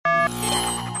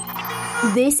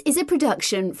This is a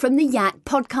production from the Yak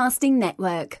Podcasting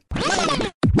Network.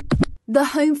 The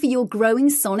home for your growing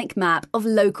sonic map of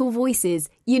local voices,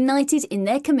 united in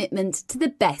their commitment to the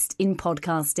best in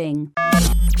podcasting.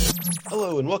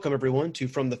 Hello and welcome everyone to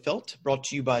From the Felt, brought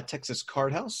to you by Texas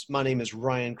Card House. My name is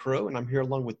Ryan Crow and I'm here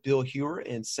along with Bill Hewer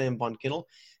and Sam Von Kennel.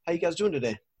 How you guys doing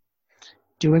today?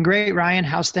 Doing great, Ryan.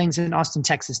 How's things in Austin,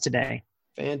 Texas today?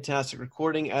 Fantastic.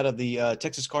 Recording out of the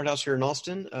Texas Card House here in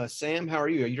Austin. Sam, how are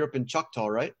you? You're up in Choctaw,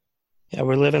 right? Yeah,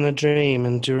 we're living the dream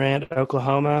in Durant,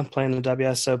 Oklahoma, playing the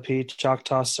WSOP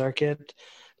Choctaw circuit.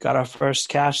 Got our first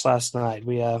cash last night.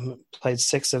 We played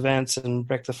 6 events and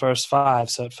bricked the first 5,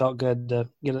 so it felt good to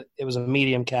get it. It was a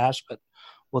medium cash, but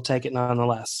we'll take it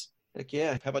nonetheless. Heck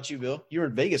yeah. How about you, Bill? You were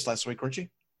in Vegas last week, weren't you?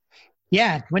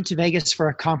 Yeah, went to Vegas for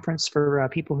a conference for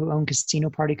people who own casino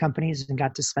party companies and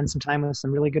got to spend some time with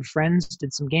some really good friends,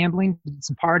 did some gambling, did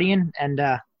some partying, and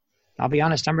I'll be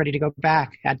honest, I'm ready to go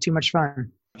back. Had too much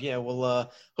fun. Yeah, well,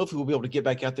 hopefully we'll be able to get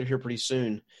back out there here pretty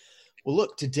soon. Well,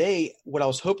 look, today what I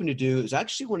was hoping to do is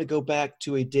actually want to go back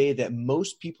to a day that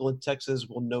most people in Texas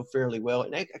will know fairly well,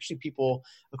 and actually people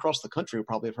across the country will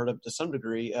probably have heard of to some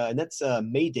degree, and that's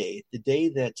May Day, the day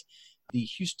that the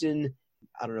Houston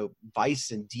Vice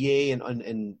and DA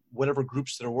and whatever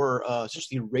groups there were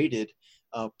essentially raided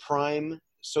Prime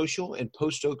Social and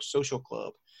Post Oak Social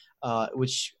Club,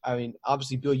 which, I mean,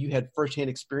 obviously, Bill, you had firsthand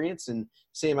experience, and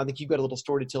Sam, I think you've got a little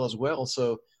story to tell as well.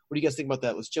 So what do you guys think about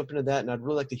that? Let's jump into that, and I'd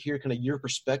really like to hear kind of your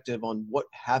perspective on what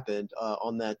happened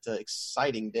on that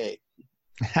exciting day.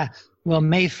 Well,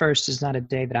 May 1st is not a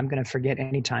day that I'm going to forget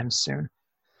anytime soon.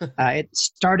 It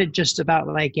started just about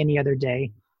like any other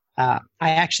day. I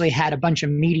actually had a bunch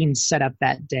of meetings set up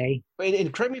that day.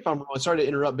 And correct me if I'm wrong, sorry to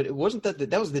interrupt, but it wasn't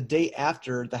that was the day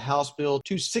after the House Bill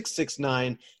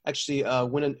 2669 actually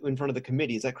went in front of the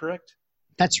committee. Is that correct?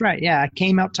 That's right. Yeah, I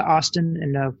came out to Austin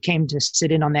and came to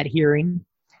sit in on that hearing.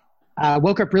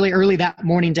 Woke up really early that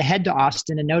morning to head to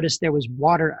Austin and noticed there was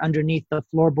water underneath the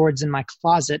floorboards in my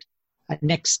closet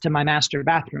next to my master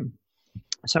bathroom.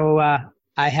 So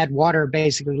I had water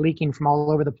basically leaking from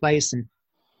all over the place and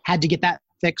had to get that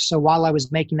fixed. So while I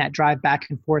was making that drive back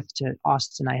and forth to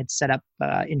Austin, I had set up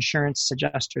insurance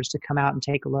adjusters to come out and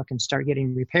take a look and start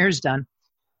getting repairs done.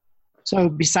 So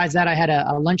besides that, I had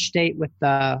a lunch date with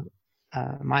my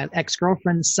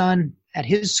ex-girlfriend's son at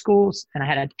his schools, and I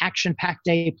had an action-packed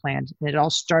day planned. And it all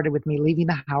started with me leaving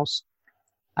the house,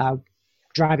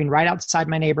 driving right outside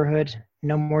my neighborhood.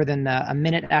 No more than a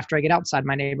minute after I get outside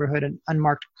my neighborhood, an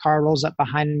unmarked car rolls up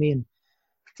behind me and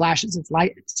flashes its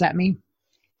lights at me.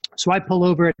 So I pull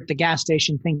over at the gas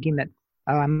station thinking that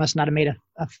I must not have made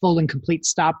a full and complete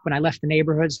stop when I left the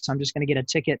neighborhood, so I'm just going to get a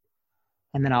ticket,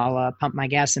 and then I'll pump my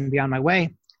gas and be on my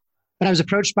way. But I was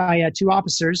approached by 2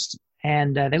 officers,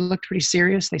 and they looked pretty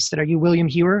serious. They said, "Are you William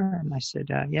Hewer?" And I said,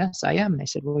 "Yes, I am." And they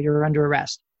said, "Well, you're under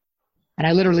arrest." And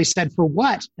I literally said, "For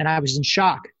what?" And I was in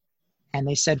shock. And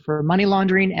they said, "For money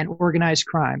laundering and organized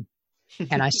crime."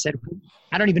 And I said,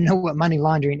 "I don't even know what money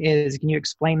laundering is. Can you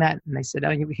explain that?" And they said,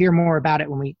 "Oh, you'll hear more about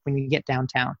it when we get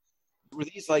downtown." Were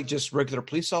these like just regular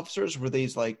police officers? Were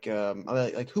these like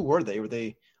who were they? Were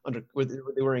they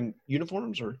wearing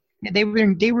uniforms or? Yeah, they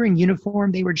were in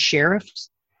uniform. They were sheriffs.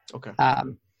 Okay.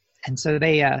 And so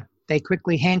they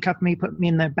quickly handcuffed me, put me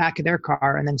in the back of their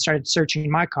car, and then started searching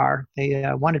my car. They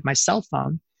wanted my cell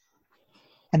phone,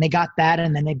 and they got that,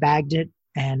 and then they bagged it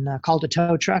and called a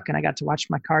tow truck, and I got to watch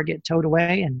my car get towed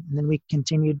away, and then we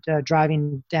continued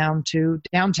driving down to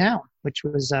downtown, which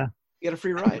was you got a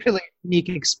free ride. Really unique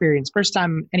experience. First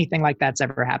time anything like that's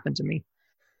ever happened to me.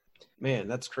 Man,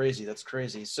 that's crazy. That's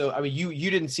crazy. So, I mean, you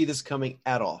didn't see this coming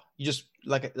at all. You just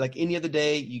like any other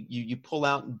day, you pull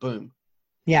out and boom.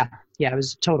 Yeah, it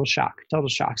was total shock.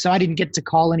 So I didn't get to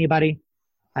call anybody.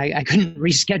 I couldn't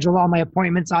reschedule all my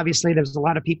appointments. Obviously, there was a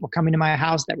lot of people coming to my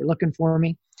house that were looking for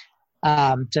me.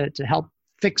 To help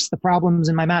fix the problems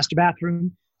in my master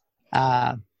bathroom.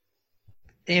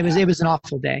 It was an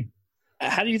awful day.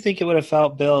 How do you think it would have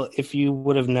felt, Bill, if you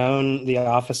would have known the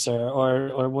officer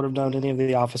or would have known any of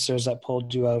the officers that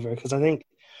pulled you over? Because I think,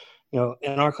 in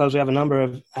our clubs we have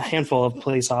a handful of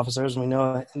police officers, and we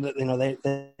know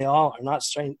that, they all are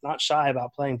not shy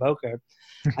about playing poker.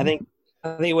 I think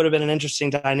it would have been an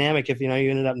interesting dynamic if, you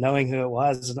ended up knowing who it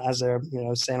was, and as they're,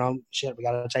 saying, "Oh shit, we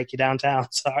got to take you downtown."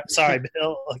 Sorry,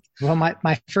 Bill. Well,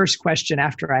 my first question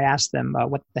after I asked them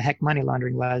what the heck money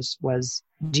laundering was,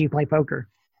 "Do you play poker?"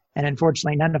 And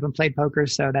unfortunately, none of them played poker,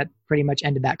 so that pretty much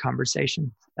ended that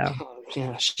conversation. So,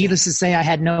 needless to say, I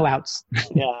had no outs.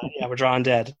 yeah, we're drawing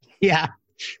dead. Yeah.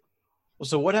 Well,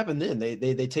 so what happened then?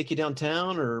 They take you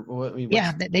downtown, or what? I mean,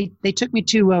 Yeah, they took me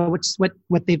to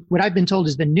what I've been told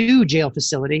is the new jail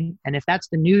facility. And if that's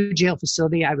the new jail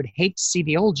facility, I would hate to see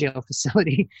the old jail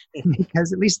facility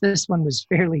because at least this one was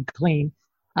fairly clean.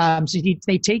 So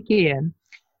they take you in,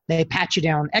 they pat you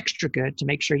down extra good to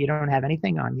make sure you don't have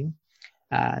anything on you.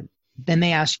 Then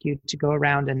they ask you to go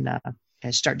around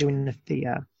and start doing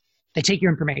they take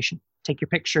your information, take your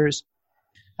pictures,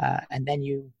 and then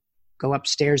you go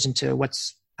upstairs into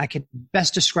what's I could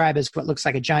best describe as what looks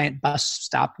like a giant bus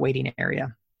stop waiting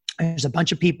area. There's a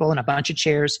bunch of people and a bunch of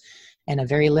chairs and a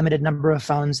very limited number of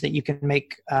phones that you can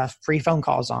make free phone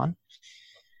calls on.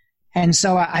 And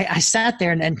so I sat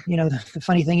there and the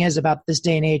funny thing is about this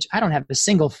day and age, I don't have a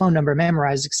single phone number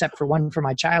memorized except for one from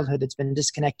my childhood that's been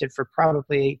disconnected for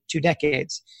probably 2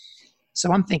 decades.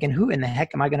 So I'm thinking, who in the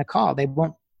heck am I going to call? They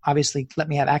won't obviously let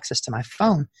me have access to my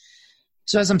phone.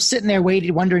 So as I'm sitting there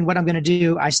waiting, wondering what I'm going to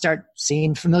do, I start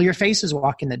seeing familiar faces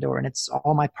walk in the door, and it's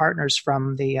all my partners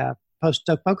from the Post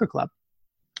Oak Poker Club.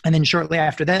 And then shortly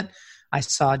after that, I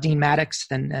saw Dean Maddox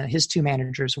and his 2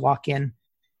 managers walk in,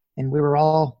 and we were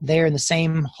all there in the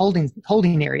same holding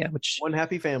area. Which one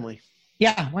happy family.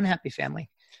 Yeah, one happy family.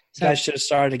 So, you guys should have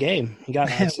started a game. You got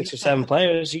like 6 or 7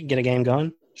 players. You can get a game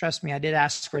going. Trust me, I did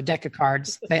ask for a deck of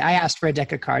cards. I asked for a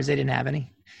deck of cards. They didn't have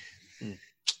any.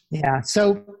 Yeah,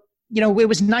 so it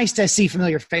was nice to see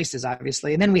familiar faces,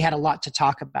 obviously. And then we had a lot to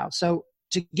talk about. So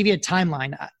to give you a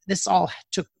timeline, this all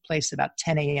took place about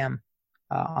 10 a.m.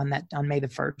 On May the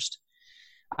 1st.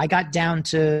 I got down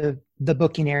to the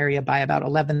booking area by about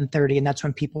 11:30, and that's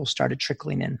when people started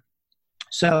trickling in.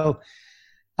 So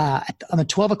on the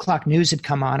 12 o'clock news had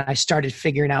come on, I started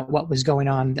figuring out what was going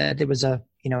on, that there was a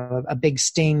big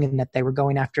sting and that they were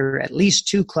going after at least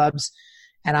 2 clubs.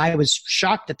 And I was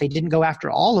shocked that they didn't go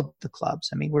after all of the clubs.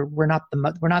 I mean,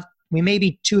 we may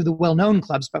be 2 of the well-known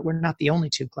clubs, but we're not the only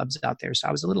 2 clubs out there. So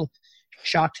I was a little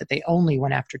shocked that they only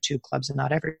went after 2 clubs and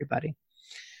not everybody.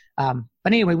 But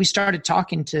anyway, we started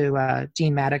talking to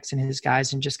Dean Maddox and his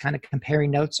guys and just kind of comparing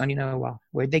notes on,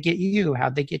 where'd they get you?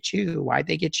 How'd they get you? Why'd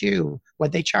they get you?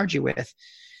 What'd they charge you with?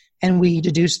 And we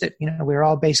deduced that, we were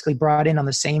all basically brought in on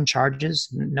the same charges.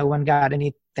 No one got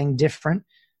anything different.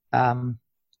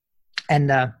 And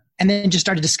then just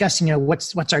started discussing,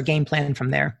 what's our game plan from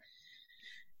there.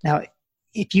 Now,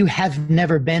 if you have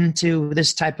never been to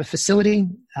this type of facility,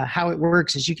 how it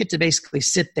works is you get to basically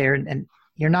sit there and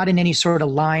you're not in any sort of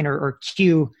line or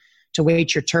queue to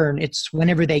wait your turn. It's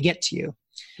whenever they get to you.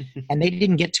 And they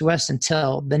didn't get to us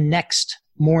until the next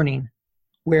morning,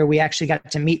 where we actually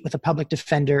got to meet with a public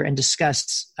defender and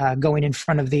discuss going in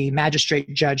front of the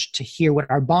magistrate judge to hear what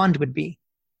our bond would be.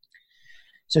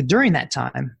 So during that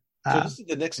time, so this is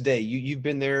the next day. You've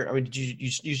been there. I mean,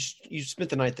 you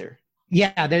spent the night there?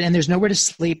 Yeah, and there's nowhere to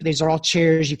sleep. These are all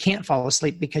chairs. You can't fall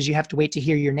asleep because you have to wait to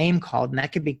hear your name called, and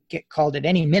that could get called at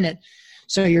any minute.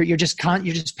 So you're just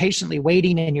patiently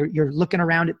waiting, and you're looking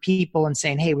around at people and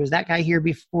saying, "Hey, was that guy here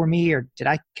before me, or did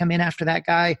I come in after that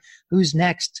guy? Who's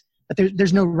next?" But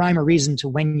there's no rhyme or reason to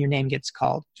when your name gets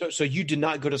called. So you did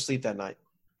not go to sleep that night?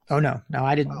 Oh no,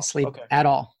 I didn't sleep at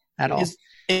all.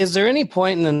 Is there any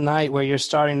point in the night where you're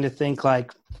starting to think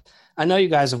like, I know you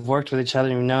guys have worked with each other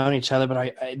and you've known each other,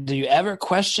 but do you ever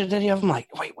question any of them? Like,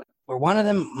 wait, were one of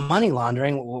them money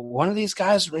laundering? One of these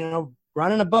guys,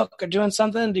 running a book or doing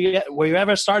something? Were you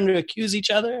ever starting to accuse each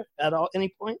other at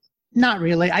any point? Not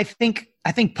really. I think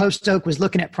Post Oak was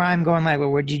looking at Prime going like,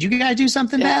 well, did you guys do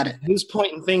something bad? Who's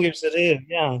pointing fingers at you?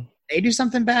 Yeah. They do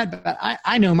something bad, but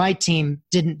I know my team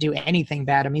didn't do anything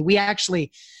bad. I mean, we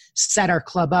actually set our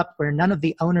club up where none of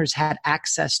the owners had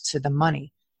access to the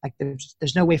money. Like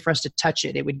there's no way for us to touch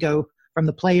it. It would go from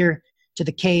the player to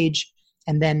the cage,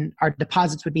 and then our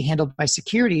deposits would be handled by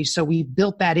security. So we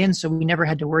built that in, so we never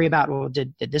had to worry about, well,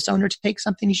 did this owner take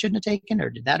something he shouldn't have taken, or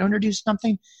did that owner do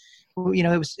something? Well,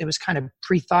 it was kind of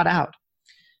pre-thought out.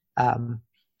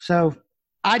 So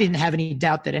I didn't have any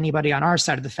doubt that anybody on our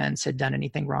side of the fence had done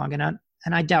anything wrong, and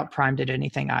I doubt Prime did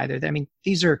anything either. I mean,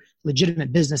 these are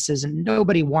legitimate businesses, and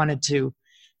nobody wanted to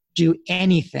do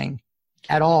anything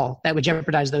at all that would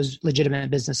jeopardize those legitimate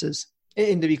businesses.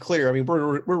 And to be clear, I mean,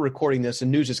 we're recording this,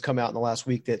 and news has come out in the last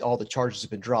week that all the charges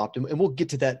have been dropped, and we'll get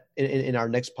to that in our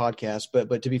next podcast.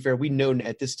 But to be fair, we know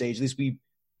at this stage, at least we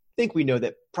think we know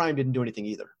that Prime didn't do anything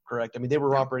either. Correct? I mean, they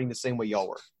were operating the same way y'all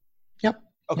were. Yep.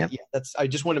 Okay. Yep. Yeah. I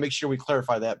just want to make sure we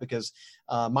clarify that, because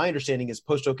my understanding is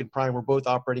Post Oak and Prime were both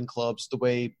operating clubs the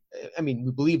way, we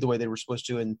believe the way they were supposed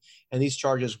to, and these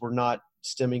charges were not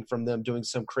stemming from them doing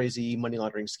some crazy money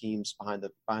laundering schemes behind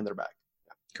their back.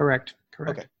 Correct.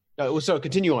 Okay. So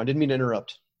continue on. Didn't mean to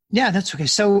interrupt. Yeah, that's okay.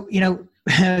 So,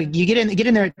 you get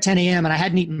in there at 10 a.m. and I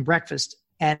hadn't eaten breakfast.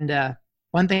 And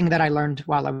one thing that I learned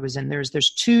while I was in there's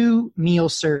 2 meal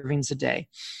servings a day.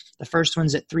 The first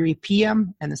one's at 3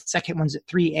 p.m. and the second one's at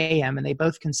 3 a.m. And they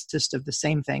both consist of the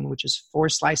same thing, which is 4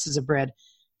 slices of bread,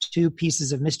 2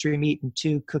 pieces of mystery meat, and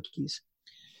 2 cookies.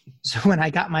 So when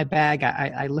I got my bag,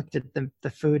 I looked at the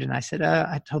food and I said,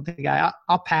 I told the guy,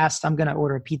 I'll pass. I'm going to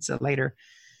order a pizza later.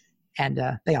 And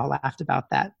they all laughed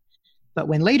about that. But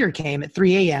when later came at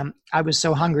 3 a.m., I was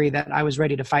so hungry that I was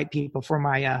ready to fight people for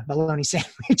my bologna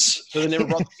sandwich. So they never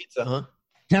brought the pizza, huh?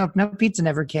 No pizza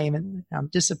never came. And I'm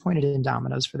disappointed in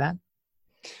Domino's for that.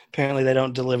 Apparently they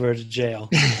don't deliver to jail.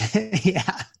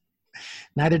 Yeah.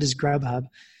 Neither does Grubhub.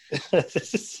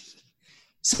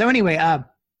 So anyway,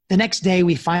 the next day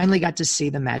we finally got to see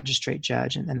the magistrate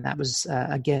judge. And that was,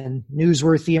 again,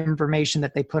 newsworthy information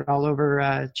that they put all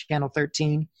over Channel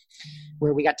 13.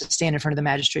 Where we got to stand in front of the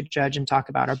magistrate judge and talk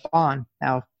about our bond.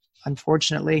 Now,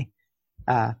 unfortunately,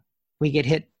 we get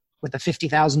hit with a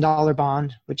 $50,000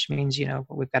 bond, which means,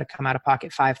 we've got to come out of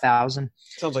pocket $5,000.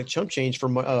 Sounds like chump change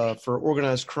for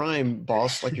organized crime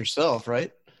boss like yourself,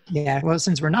 right? Yeah, well,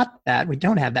 since we're not that, we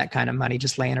don't have that kind of money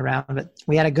just laying around. But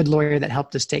we had a good lawyer that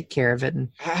helped us take care of it. And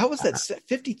how was that?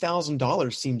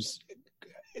 $50,000 seems.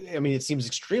 I mean, it seems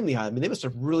extremely high. I mean, they must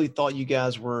have really thought you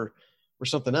guys were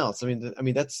something else. I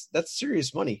mean, that's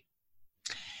serious money.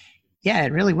 Yeah,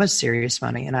 it really was serious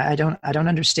money, and I don't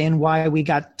understand why we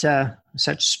got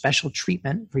such special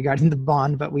treatment regarding the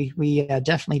bond, but we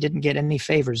definitely didn't get any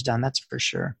favors done. That's for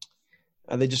sure.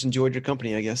 They just enjoyed your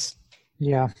company, I guess.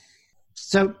 Yeah.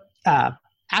 So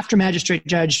after magistrate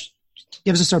judge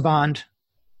gives us our bond,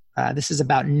 this is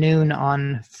about noon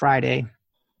on Friday,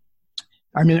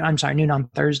 or noon on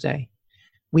Thursday.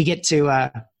 We get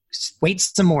to wait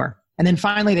some more. And then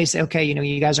finally they say, okay,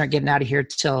 you guys aren't getting out of here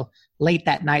till late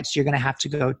that night, so you're going to have to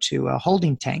go to a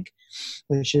holding tank,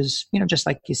 which is, just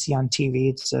like you see on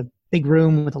TV. It's a big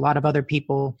room with a lot of other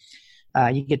people.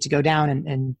 You get to go down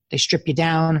and they strip you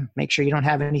down, make sure you don't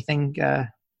have anything,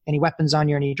 any weapons on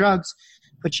you or any drugs,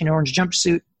 put you in an orange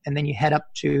jumpsuit, and then you head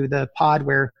up to the pod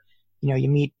where, you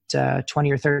meet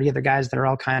 20 or 30 other guys that are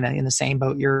all kind of in the same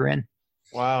boat you're in.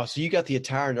 Wow. So you got the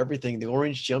attire and everything, the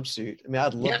orange jumpsuit. I mean,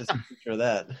 I'd love to see a picture of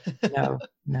that.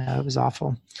 No, it was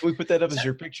awful. Can we put that up as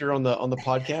your picture on the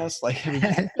podcast? Like, I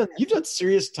mean, you've done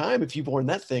serious time if you've worn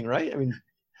that thing, right? I mean,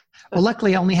 well,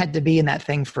 luckily I only had to be in that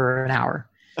thing for an hour.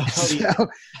 So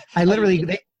I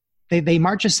literally, they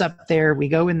march us up there. We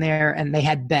go in there and they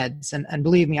had beds. And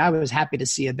believe me, I was happy to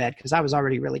see a bed because I was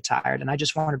already really tired. And I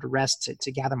just wanted to rest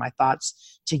to gather my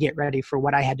thoughts to get ready for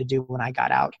what I had to do when I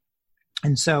got out.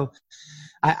 And so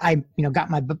I got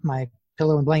my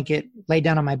pillow and blanket, laid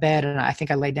down on my bed, and I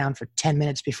think I laid down for 10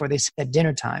 minutes before they said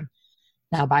dinner time.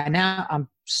 Now, by now, I'm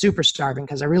super starving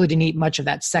because I really didn't eat much of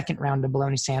that second round of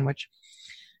bologna sandwich.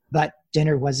 But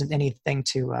dinner wasn't anything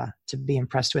to be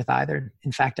impressed with either.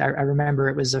 In fact, I remember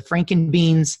it was a Franken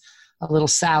beans, a little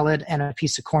salad, and a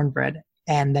piece of cornbread.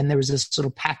 And then there was this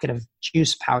little packet of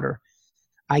juice powder.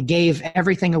 I gave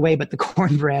everything away but the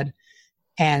cornbread,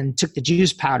 and took the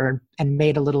juice powder and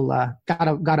made a little,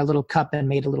 got a little cup and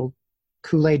made a little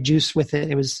Kool-Aid juice with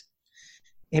it. It was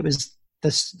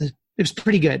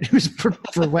pretty good. It was for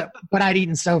what I'd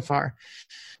eaten so far.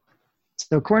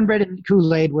 So cornbread and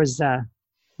Kool-Aid was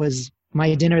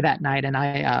my dinner that night, and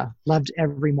I loved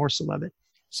every morsel of it.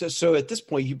 So at this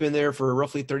point, you've been there for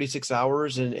roughly 36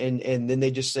 hours, and then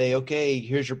they just say, okay,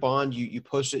 here's your bond. You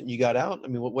post it and you got out. I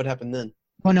mean, what happened then?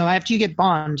 Well, no, after you get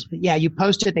bond, you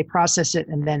post it, they process it,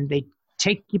 and then they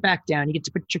take you back down. You get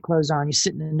to put your clothes on. You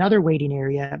sit in another waiting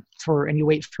area and you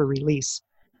wait for release.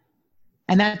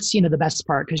 And that's, the best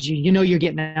part because you're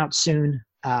getting out soon.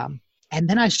 And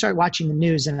then I start watching the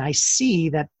news, and I see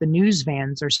that the news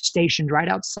vans are stationed right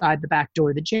outside the back door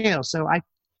of the jail. So I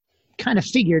kind of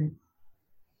figured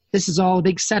this is all a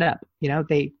big setup.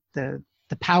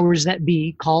 The powers that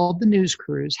be called the news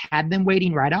crews, had them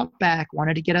waiting right out back,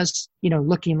 wanted to get us,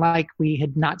 looking like we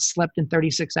had not slept in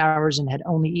 36 hours and had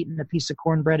only eaten a piece of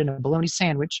cornbread and a bologna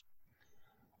sandwich,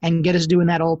 and get us doing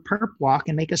that old perp walk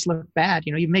and make us look bad.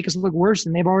 You make us look worse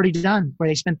than they've already done, where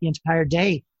they spent the entire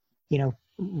day,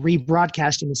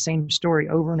 rebroadcasting the same story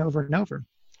over and over and over.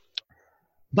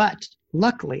 But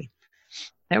luckily,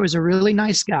 there was a really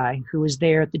nice guy who was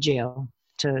there at the jail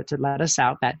to let us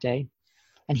out that day.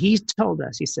 And he told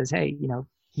us, he says, hey,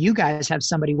 you guys have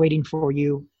somebody waiting for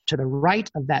you to the right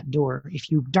of that door. If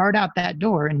you dart out that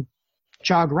door and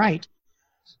jog right,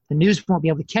 the news won't be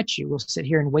able to catch you. We'll sit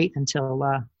here and wait until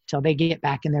they get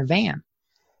back in their van.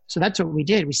 So that's what we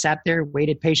did. We sat there,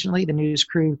 waited patiently. The news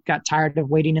crew got tired of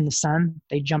waiting in the sun.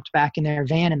 They jumped back in their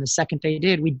van, and the second they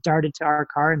did, we darted to our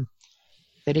car, and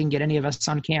they didn't get any of us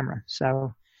on camera.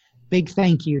 So big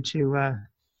thank you to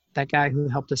that guy who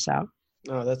helped us out.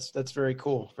 Oh, that's very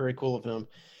cool. Very cool of him.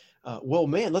 Well,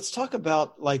 man, let's talk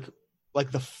about like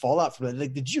the fallout from that.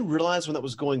 Like, did you realize when that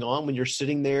was going on, when you're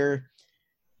sitting there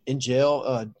in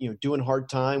jail, doing hard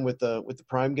time with the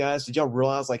Prime guys? Did y'all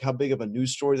realize like how big of a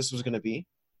news story this was going to be?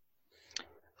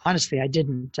 Honestly, I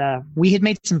didn't. We had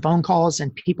made some phone calls,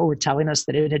 and people were telling us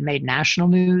that it had made national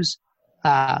news,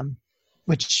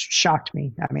 which shocked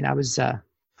me. I mean, I was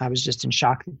just in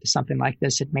shock that something like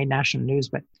this had made national news.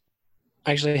 But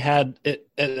I actually had it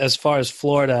as far as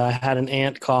Florida. I had an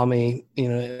aunt call me,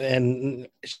 and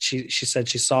she said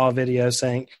she saw a video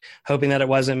hoping that it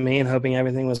wasn't me and hoping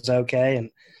everything was okay.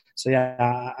 And so,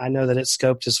 yeah, I know that it's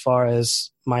scoped as far as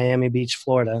Miami Beach,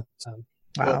 Florida. So.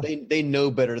 Wow. Well, they know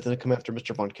better than to come after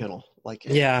Mr. Von Kennel. Like,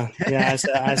 yeah.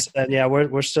 I said, yeah,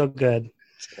 we're still good.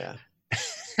 Yeah.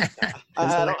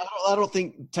 I don't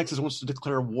think Texas wants to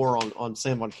declare war on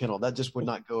Sam Von Kennel. That just would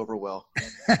not go over well.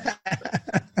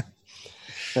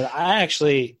 I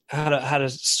actually had a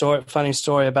funny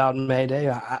story about May Day.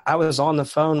 I was on the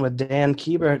phone with Dan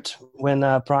Kiebert when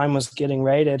Prime was getting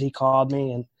raided. He called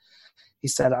me and he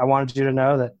said, "I wanted you to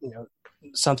know that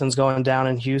something's going down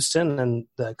in Houston, and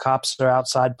the cops are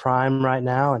outside Prime right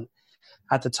now." And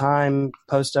at the time,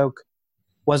 Post Oak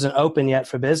wasn't open yet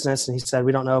for business, and he said,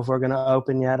 "We don't know if we're going to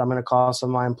open yet. I'm going to call some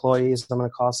of my employees. I'm going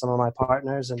to call some of my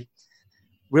partners." And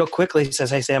real quickly, he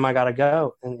says, "Hey, Sam, I got to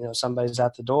go." And, somebody's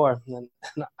at the door. And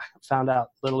I found out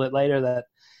a little bit later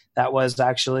that was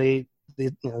actually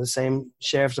the same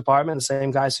sheriff's department, the same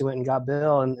guys who went and got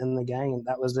Bill and the gang. And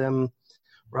that was them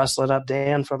rustling up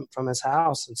Dan from his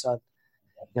house. And so,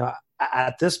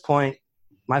 at this point,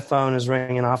 my phone is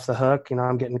ringing off the hook.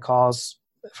 I'm getting calls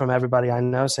from everybody I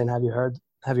know saying, Have you heard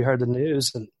the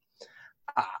news? And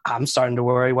I'm starting to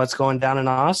worry what's going down in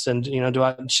Austin.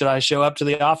 Should I show up to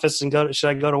the office and should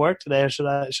I go to work today, or should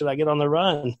I get on the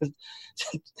run?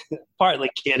 Partly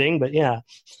kidding, but yeah.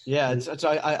 Yeah. So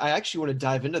I actually want to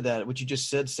dive into that, what you just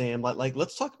said, Sam. Like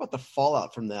let's talk about the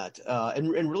fallout from that.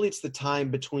 And really it's the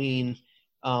time between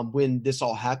when this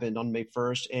all happened on May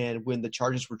 1st and when the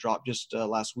charges were dropped just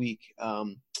last week.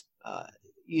 Let's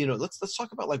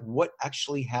talk about like what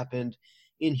actually happened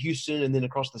in Houston and then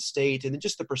across the state, and then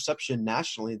just the perception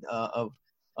nationally of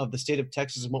the state of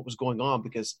Texas and what was going on.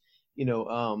 Because,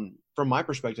 from my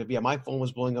perspective, my phone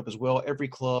was blowing up as well. Every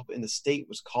club in the state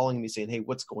was calling me saying, "Hey,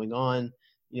 what's going on?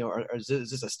 Is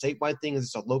this a statewide thing?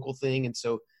 Is this a local thing?" And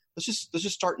so let's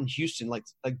just start in Houston. Like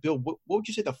Bill, what would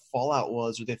you say the fallout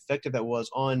was, or the effect of that was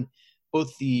on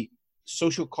both the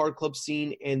social card club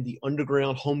scene and the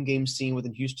underground home game scene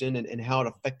within Houston, and how it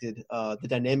affected the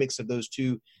dynamics of those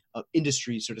two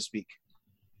industries, so to speak?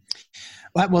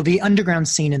 Well, the underground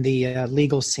scene and the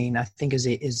legal scene, I think,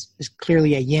 is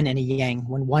clearly a yin and a yang.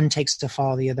 When one takes to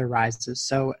fall, the other rises.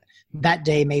 So that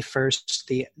day, May 1st,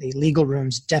 the legal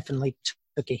rooms definitely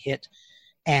took a hit,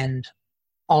 and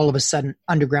all of a sudden,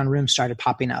 underground rooms started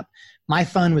popping up. My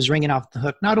phone was ringing off the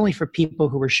hook, not only for people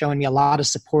who were showing me a lot of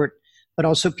support, but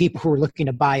also people who were looking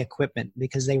to buy equipment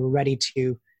because they were ready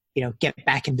to, get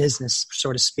back in business,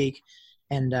 so to speak.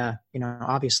 And,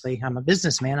 obviously I'm a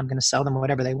businessman. I'm going to sell them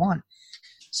whatever they want.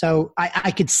 So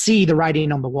I could see the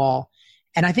writing on the wall.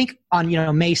 And I think on,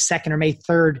 May 2nd or May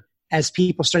 3rd, as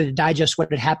people started to digest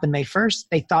what had happened May 1st,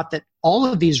 they thought that all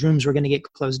of these rooms were going to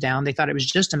get closed down. They thought it was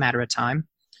just a matter of time.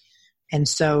 And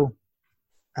so,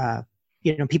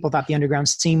 people thought the underground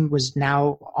scene was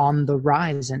now on the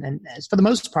rise. And for the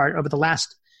most part, over the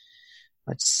last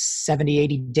 70,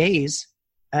 80 days,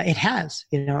 it has.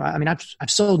 I've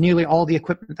sold nearly all the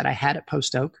equipment that I had at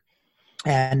Post Oak.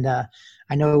 And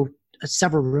I know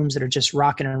several rooms that are just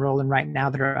rocking and rolling right now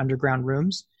that are underground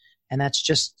rooms. And that's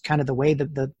just kind of the way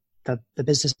the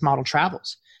business model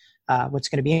travels. What's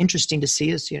going to be interesting to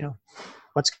see is,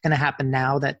 what's going to happen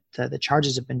now that the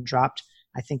charges have been dropped.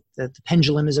 I think the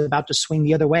pendulum is about to swing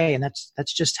the other way, and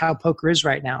that's just how poker is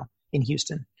right now in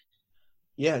Houston.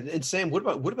 Yeah, and Sam, what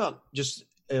about just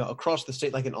across the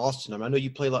state, like in Austin? I know you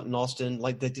play a lot in Austin.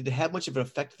 Like, did it have much of an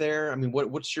effect there? I mean,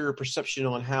 what's your perception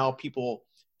on how people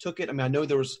took it? I mean, I know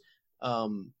there was a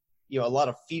lot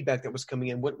of feedback that was coming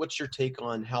in. What's your take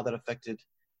on how that affected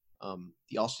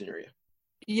the Austin area?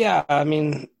 Yeah, I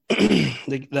mean,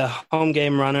 the home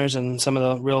game runners and some of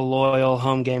the real loyal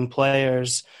home game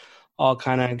players all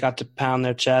kind of got to pound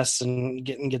their chests and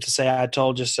get to say, "I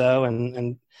told you so,"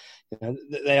 and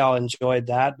they all enjoyed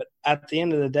that. But at the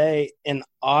end of the day, in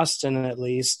Austin at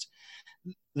least,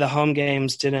 the home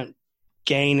games didn't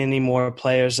gain any more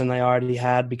players than they already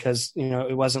had because,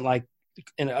 it wasn't like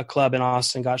a club in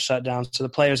Austin got shut down. So the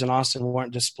players in Austin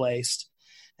weren't displaced.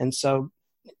 And so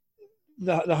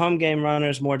the home game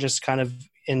runners more just kind of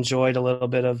enjoyed a little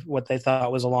bit of what they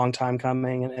thought was a long time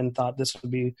coming and thought this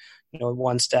would be,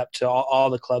 one step to all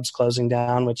the clubs closing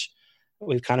down, which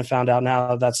we've kind of found out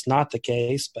now that's not the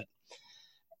case. But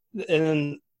and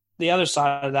then the other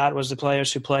side of that was the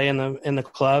players who play in the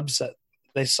clubs that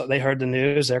they heard the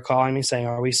news. They're calling me saying,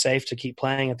 "Are we safe to keep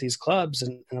playing at these clubs?"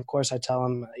 And of course, I tell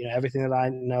them, everything that I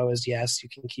know is yes, you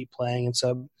can keep playing. And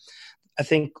so, I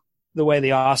think the way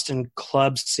the Austin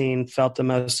club scene felt the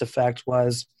most effect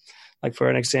was, like for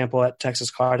an example, at Texas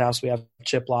Card House, we have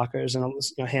chip lockers, and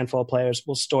a handful of players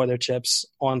will store their chips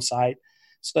on site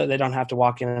so that they don't have to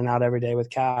walk in and out every day with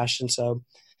cash. And so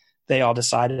they all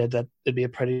decided that it'd be a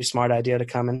pretty smart idea to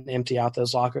come and empty out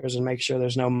those lockers and make sure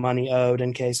there's no money owed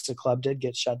in case the club did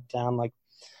get shut down. Like,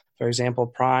 for example,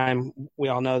 Prime, we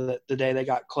all know that the day they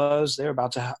got closed, they were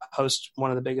about to host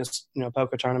one of the biggest,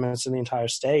 poker tournaments in the entire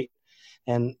state.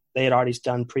 And they had already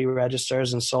done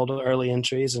pre-registers and sold early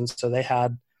entries. And so they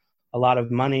had a lot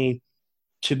of money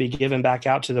to be given back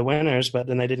out to the winners, but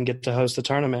then they didn't get to host the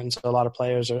tournament. And so a lot of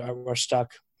players were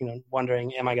stuck,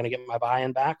 wondering, am I going to get my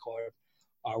buy-in back, or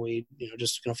are we,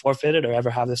 just going to forfeit it or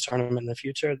ever have this tournament in the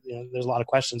future? There's a lot of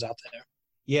questions out there.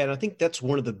 Yeah, and I think that's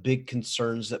one of the big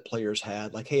concerns that players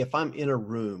had. Like, hey, if I'm in a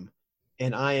room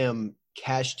and I am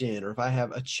cashed in, or if I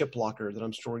have a chip locker that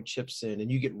I'm storing chips in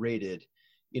and you get raided,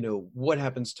 what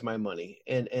happens to my money?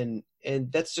 And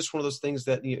that's just one of those things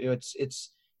that,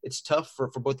 it's tough for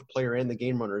both the player and the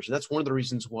game runners. And that's one of the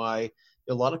reasons why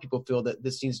a lot of people feel that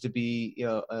this needs to be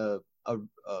a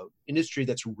industry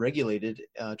that's regulated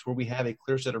to where we have a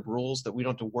clear set of rules that we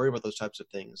don't have to worry about those types of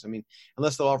things. I mean,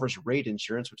 unless they'll offer us raid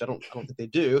insurance, which I don't think they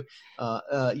do.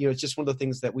 It's just one of the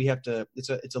things that we have to.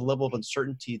 It's a level of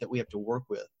uncertainty that we have to work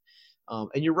with.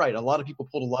 And you're right. A lot of people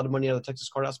pulled a lot of money out of the Texas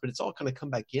Card House, but it's all kind of come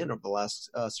back in over the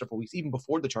last several weeks, even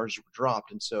before the charges were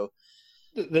dropped. And so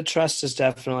the trust has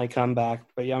definitely come back.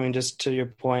 But yeah, I mean, just to your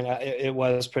point, it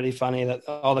was pretty funny that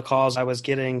all the calls I was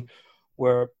getting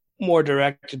were more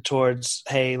directed towards,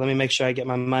 hey, let me make sure I get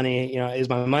my money. Is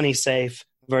my money safe?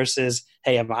 Versus,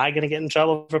 hey, am I going to get in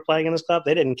trouble for playing in this club?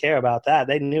 They didn't care about that.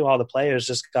 They knew all the players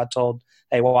just got told,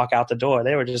 hey, we'll walk out the door.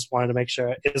 They were just wanting to make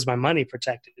sure, is my money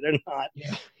protected or not?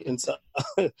 Yeah. And so,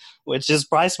 which is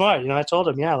probably smart. I told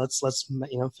them, yeah, let's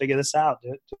figure this out.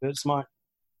 Do it smart.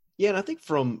 Yeah, and I think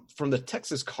from the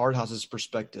Texas Card House's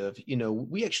perspective,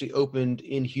 we actually opened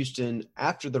in Houston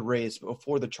after the race,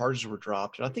 before the charges were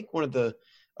dropped. And I think one of the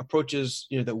approaches,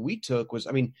 that we took was,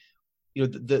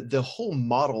 the whole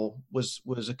model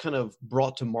was a kind of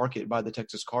brought to market by the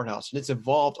Texas Card House, and it's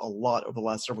evolved a lot over the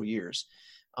last several years.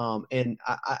 And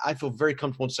I feel very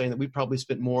comfortable in saying that we probably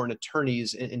spent more on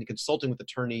attorneys and consulting with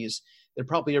attorneys than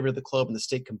probably every other club in the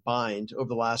state combined over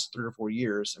the last 3 or 4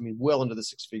 years. I mean, well into the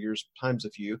six figures, times a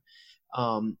few.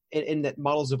 And that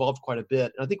model's evolved quite a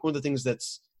bit. And I think one of the things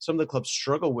that's some of the clubs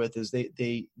struggle with is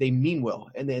they mean well,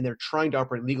 and they're trying to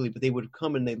operate legally, but they would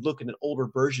come and they look at an older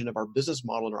version of our business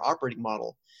model and our operating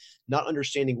model, not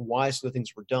understanding why some of the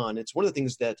things were done. It's one of the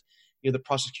things that the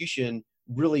prosecution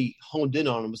really honed in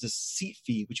on was this seat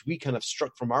fee, which we kind of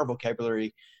struck from our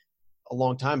vocabulary a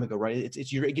long time ago, right?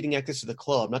 It's you're getting access to the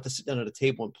club, not to sit down at a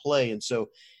table and play. And so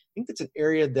I think that's an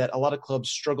area that a lot of clubs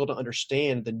struggle to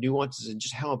understand the nuances and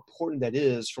just how important that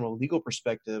is from a legal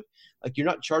perspective. Like, you're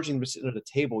not charging them to sit at a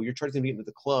table, you're charging them to get into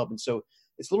the club. And so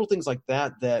it's little things like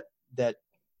that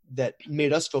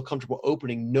made us feel comfortable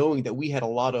opening, knowing that we had a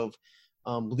lot of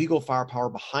legal firepower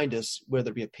behind us,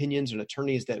 whether it be opinions and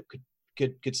attorneys that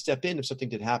could step in if something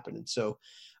did happen. And so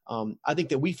I think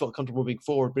that we felt comfortable moving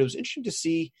forward. But it was interesting to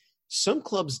see some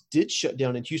clubs did shut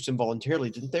down in Houston voluntarily,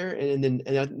 didn't there? And then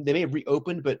they may have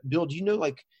reopened. But Bill, do you know,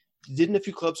 didn't a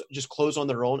few clubs just close on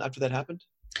their own after that happened?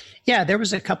 Yeah, there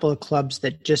was a couple of clubs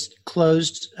that just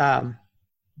closed and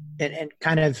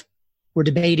kind of were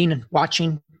debating and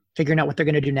watching, figuring out what they're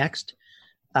going to do next.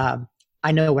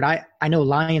 I know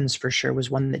Lions for sure was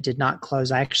one that did not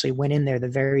close. I actually went in there the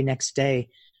very next day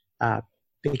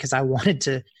because I wanted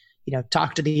to,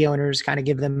 talk to the owners, kind of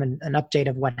give them an update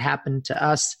of what happened to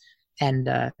us,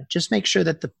 and just make sure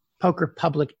that the poker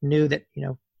public knew that,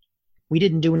 we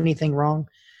didn't do anything wrong.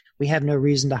 We have no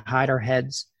reason to hide our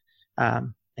heads.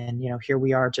 And, here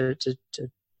we are to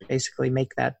basically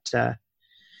make that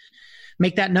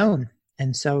known.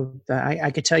 And so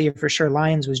I could tell you for sure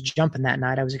Lions was jumping that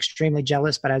night. I was extremely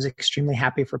jealous, but I was extremely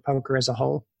happy for poker as a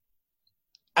whole.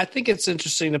 I think it's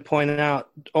interesting to point out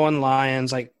on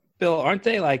Lions, Bill, aren't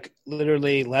they like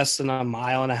literally less than a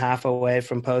mile and a half away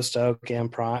from Post Oak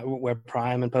and Prime, where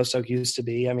Prime and Post Oak used to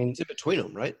be? I mean, it's in between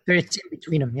them, right? It's in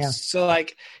between them, yeah. So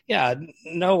like, yeah,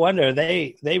 no wonder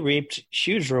they reaped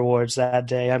huge rewards that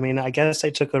day. I mean, I guess they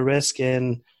took a risk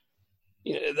in,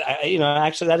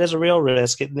 actually that is a real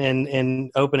risk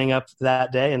in opening up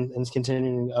that day and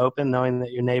continuing to open, knowing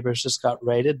that your neighbors just got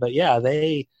raided. But yeah,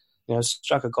 they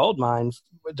struck a gold mine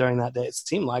during that day. It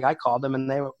seemed like I called them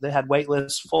and they had wait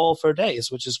lists full for days,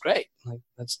 which is great. Like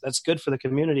that's good for the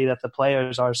community that the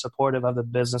players are supportive of the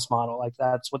business model. Like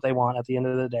that's what they want at the end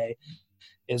of the day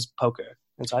is poker.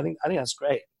 And so I think that's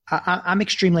great. I'm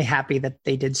extremely happy that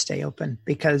they did stay open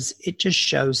because it just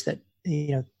shows that,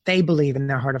 they believe in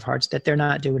their heart of hearts that they're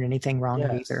not doing anything wrong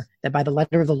either, that by the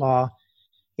letter of the law,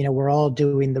 we're all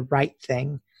doing the right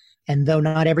thing. And though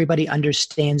not everybody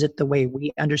understands it the way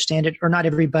we understand it, or not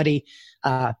everybody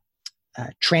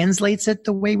translates it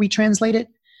the way we translate it,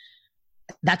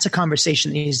 that's a conversation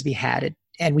that needs to be had.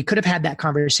 And we could have had that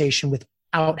conversation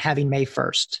without having May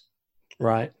 1st.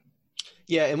 Right.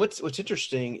 Yeah, and what's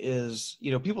interesting is,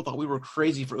 people thought we were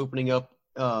crazy for opening up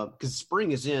because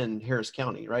spring is in Harris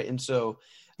County, right? And so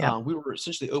we were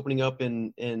essentially opening up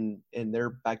in their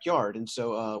backyard. And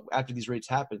so after these raids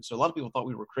happened, so a lot of people thought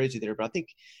we were crazy there, but I think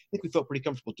we felt pretty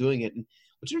comfortable doing it. And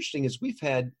what's interesting is we've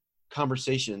had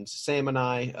conversations, Sam and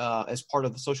I, as part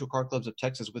of the Social Card Clubs of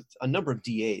Texas, with a number of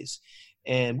DAs,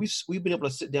 and we've been able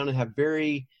to sit down and have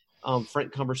very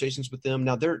frank conversations with them.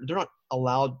 Now they're not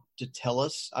allowed to tell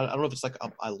us. I don't know if it's like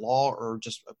a law or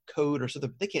just a code or something.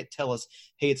 But they can't tell us,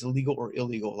 hey, it's illegal or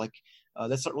illegal. Like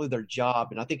that's not really their job.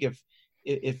 And I think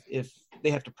if they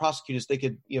have to prosecute us, they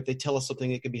could, if they tell us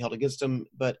something, it could be held against them.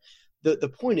 But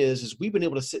the point is we've been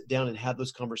able to sit down and have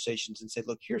those conversations and say,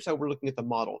 look, here's how we're looking at the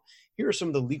model. Here are some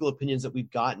of the legal opinions that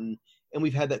we've gotten, and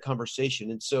we've had that conversation.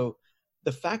 And so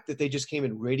the fact that they just came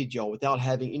and raided y'all without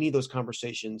having any of those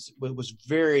conversations was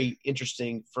very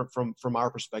interesting from our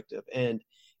perspective. And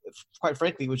quite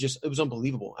frankly, it was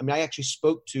unbelievable. I mean, I actually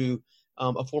spoke to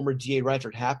a former DA right after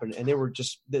it happened, and they were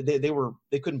just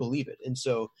they couldn't believe it. And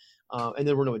so and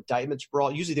there were no indictments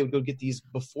brought. Usually they would go get these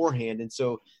beforehand, and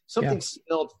so something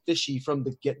smelled fishy from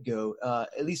the get-go,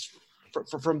 at least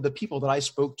from the people that I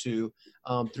spoke to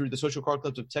through the Social Card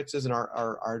Clubs of Texas and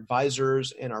our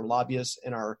advisors and our lobbyists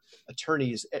and our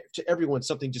attorneys. To everyone,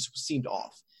 something just seemed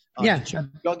off. Did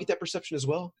y'all get that perception as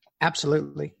well?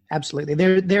 Absolutely.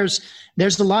 There's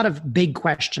a lot of big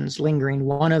questions lingering.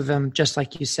 One of them, just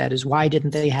like you said, is why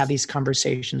didn't they have these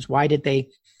conversations? Why did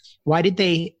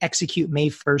they execute May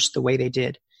 1st the way they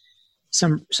did?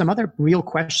 Some other real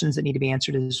questions that need to be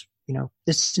answered is,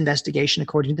 this investigation,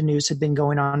 according to the news, had been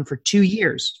going on for 2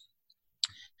 years.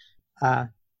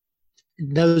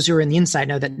 Those who are in the inside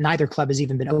know that neither club has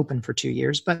even been open for 2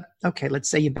 years. But okay, let's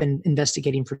say you've been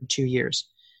investigating for 2 years.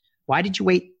 Why did you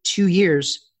wait 2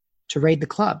 years to raid the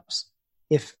clubs?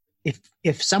 If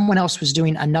someone else was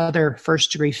doing another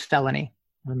first-degree felony,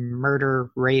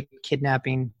 murder, rape,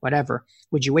 kidnapping, whatever,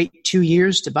 would you wait 2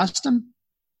 years to bust them?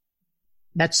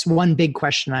 That's one big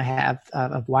question I have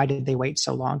of why did they wait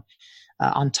so long,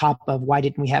 on top of why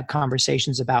didn't we have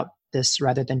conversations about this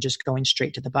rather than just going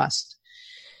straight to the bust.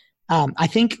 I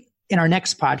think in our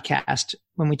next podcast,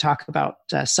 when we talk about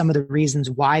some of the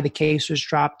reasons why the case was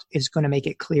dropped, is going to make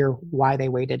it clear why they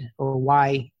waited or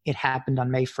why it happened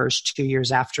on May 1st, 2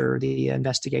 years after the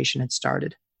investigation had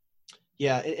started.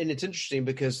 Yeah, and it's interesting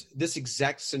because this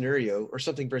exact scenario or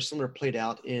something very similar played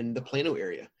out in the Plano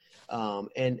area.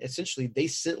 And essentially they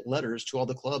sent letters to all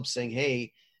the clubs saying,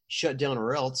 hey, shut down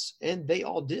or else, and they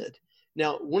all did.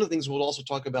 Now, one of the things we'll also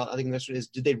talk about, I think next one is,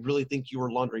 did they really think you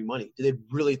were laundering money? Did they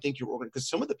really think you were organized? Because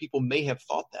some of the people may have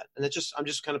thought that. And I'm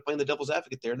just kind of playing the devil's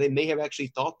advocate there. They may have actually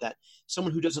thought that.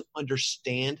 Someone who doesn't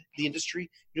understand the industry,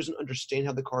 who doesn't understand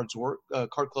how the card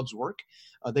clubs work,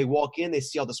 they walk in, they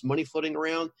see all this money floating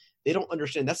around. They don't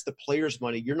understand that's the players'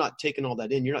 money. You're not taking all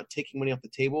that in. You're not taking money off the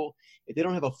table. If they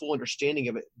don't have a full understanding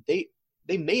of it,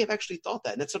 they may have actually thought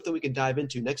that. And that's something we can dive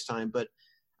into next time. But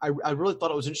I really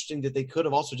thought it was interesting that they could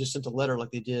have also just sent a letter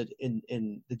like they did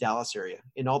in the Dallas area,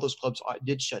 and all those clubs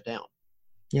did shut down.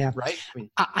 Yeah. Right?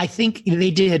 I think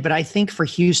they did, but I think for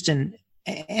Houston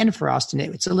and for Austin,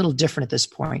 it's a little different at this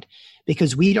point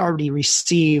because we'd already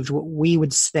received what we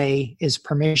would say is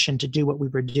permission to do what we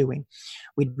were doing.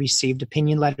 We'd received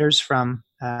opinion letters from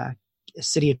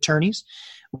city attorneys.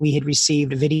 We had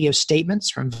received video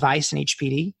statements from Vice and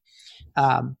HPD.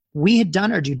 We had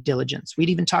done our due diligence. We'd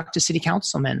even talked to city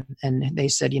councilmen, and they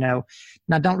said, now,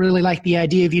 don't really like the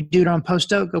idea if you do it on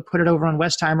Post Oak, go put it over on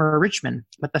Westheimer or Richmond.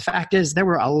 But the fact is there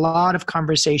were a lot of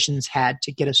conversations had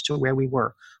to get us to where we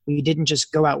were. We didn't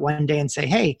just go out one day and say,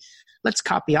 hey, let's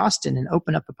copy Austin and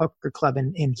open up a poker club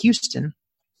in Houston.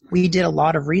 We did a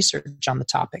lot of research on the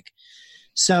topic.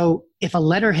 So if a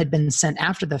letter had been sent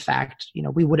after the fact,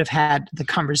 we would have had the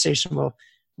conversation, well,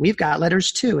 we've got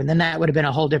letters too. And then that would have been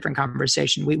a whole different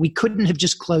conversation. We couldn't have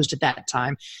just closed at that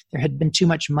time. There had been too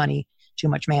much money, too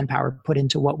much manpower put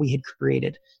into what we had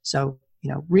created. So,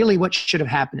 really what should have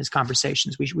happened is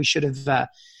conversations. We should have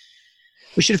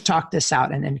talked this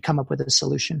out and come up with a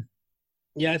solution.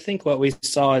 Yeah, I think what we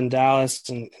saw in Dallas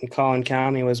and Collin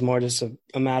County was more just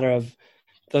a matter of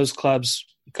those clubs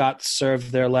got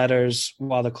served their letters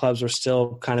while the clubs were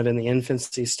still kind of in the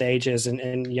infancy stages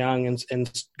and young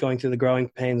and going through the growing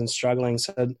pains and struggling.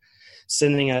 So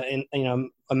sending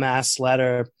a mass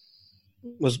letter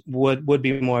would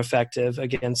be more effective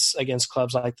against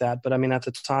clubs like that. But I mean, at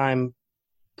the time,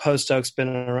 Post Oak's been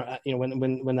around,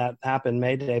 when that happened,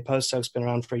 May Day, Post Oak's been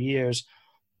around for years.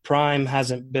 Prime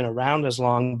hasn't been around as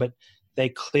long, but they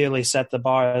clearly set the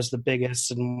bar as the biggest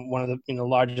and one of the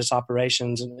largest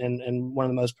operations and one of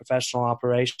the most professional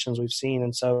operations we've seen.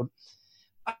 And so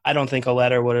I don't think a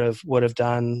letter would have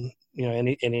done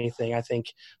anything. I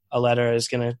think a letter is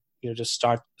going to just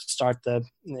start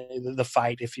the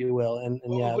fight, if you will. And it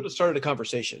would have started a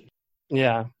conversation.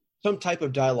 Yeah. Some type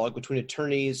of dialogue between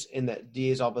attorneys and that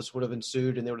DA's office would have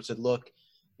ensued, and they would have said, look,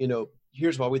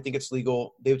 here's why we think it's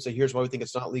legal. They would say, here's why we think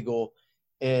it's not legal.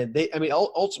 And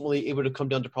ultimately it would have come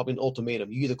down to probably an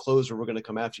ultimatum. You either close or we're going to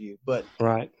come after you. But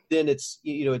right. Then it's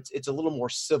a little more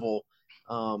civil.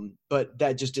 But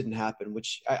that just didn't happen,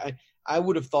 which I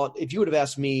would have thought if you would have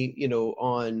asked me,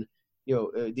 on,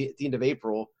 the end of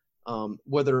April,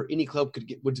 whether any club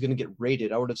was going to get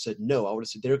raided, I would have said no. I would have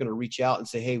said they're going to reach out and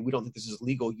say, hey, we don't think this is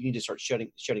legal. You need to start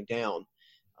shutting down.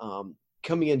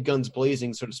 Coming in guns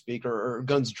blazing, so to speak, or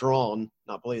guns drawn,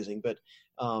 not blazing, but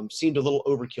seemed a little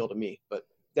overkill to me. But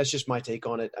that's just my take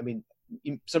on it. I mean,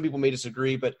 some people may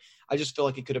disagree, but I just feel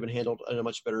like it could have been handled in a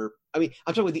much better – I mean,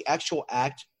 I'm talking about the actual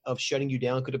act of shutting you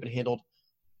down could have been handled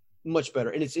much better.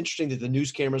 And it's interesting that the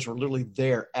news cameras were literally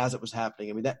there as it was happening.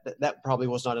 I mean, that probably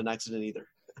was not an accident either.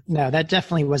 No, that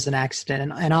definitely was an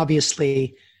accident. And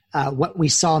obviously what we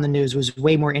saw in the news was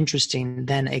way more interesting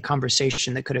than a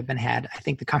conversation that could have been had. I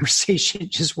think the conversation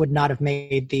just would not have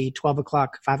made the 12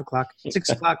 o'clock, 5 o'clock, 6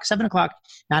 o'clock, 7 o'clock,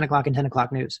 9 o'clock, and 10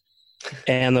 o'clock news.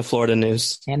 And the Florida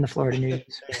news. You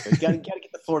gotta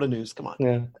get the Florida news. Come on.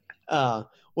 Yeah.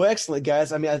 Well, excellent,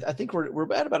 guys. I mean, I think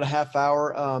we're at about a half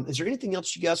hour. Is there anything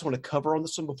else you guys want to cover on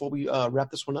this one before we wrap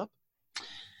this one up?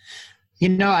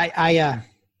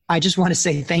 I just want to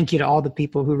say thank you to all the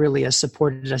people who really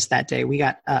supported us that day. We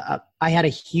got I had a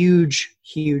huge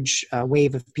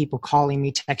wave of people calling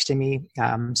me, texting me.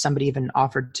 Somebody even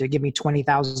offered to give me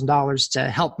 $20,000 to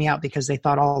help me out because they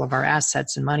thought all of our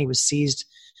assets and money was seized.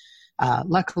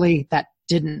 Luckily, that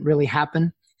didn't really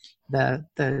happen.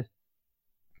 The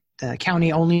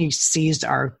county only seized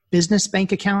our business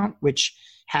bank account, which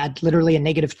had literally a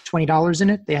negative $20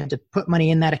 in it. They had to put money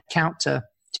in that account to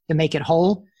make it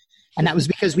whole. And that was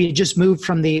because we had just moved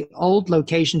from the old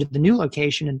location to the new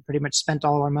location and pretty much spent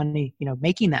all our money,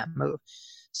 making that move.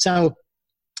 So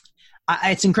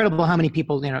it's incredible how many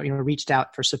people, reached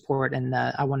out for support. And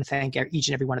I want to thank each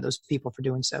and every one of those people for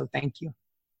doing so. Thank you.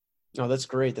 Oh, that's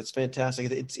great. That's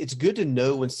fantastic. It's good to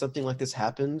know when something like this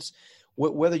happens,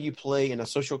 whether you play in a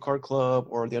social card club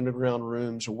or the underground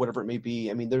rooms or whatever it may be.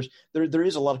 I mean, there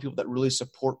is a lot of people that really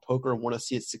support poker and want to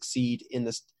see it succeed in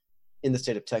the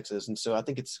state of Texas. And so I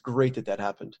think it's great that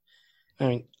happened. I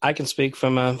mean, I can speak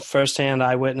from a firsthand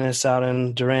eyewitness out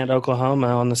in Durant, Oklahoma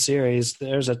on the series.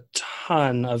 There's a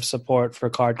ton of support for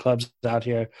card clubs out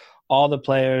here. All the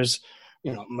players,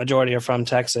 majority are from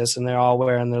Texas, and they're all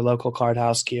wearing their local card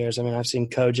house gears. I mean, I've seen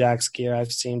Kojak's gear.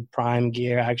 I've seen Prime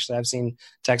gear. Actually, I've seen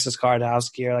Texas Card House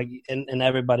gear. And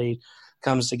everybody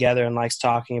comes together and likes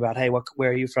talking about, hey, where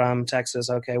are you from? Texas.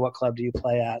 Okay, what club do you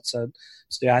play at? So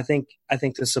yeah, I think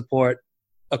the support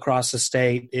across the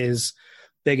state is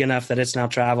big enough that it's now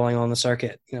traveling on the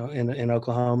circuit, in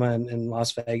Oklahoma and in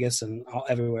Las Vegas and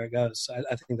everywhere it goes. So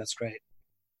I think that's great.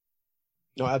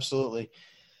 No, absolutely.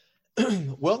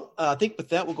 Well, I think with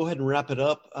that, we'll go ahead and wrap it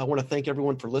up. I want to thank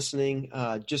everyone for listening.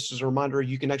 Just as a reminder,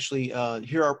 you can actually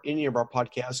hear any of our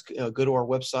podcasts. Go to our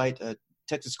website,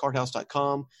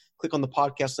 texascardhouse.com. Click on the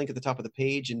podcast link at the top of the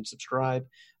page and subscribe.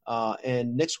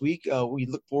 And next week, we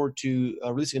look forward to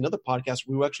releasing another podcast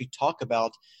where we'll actually talk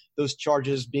about those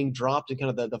charges being dropped and kind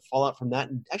of the fallout from that,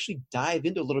 and actually dive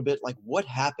into a little bit like what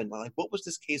happened, like what was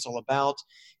this case all about,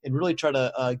 and really try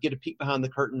to get a peek behind the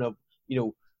curtain of,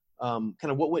 kind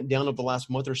of what went down over the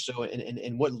last month or so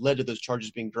and what led to those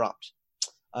charges being dropped.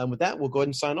 With that, we'll go ahead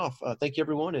and sign off. Thank you,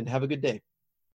 everyone, and have a good day.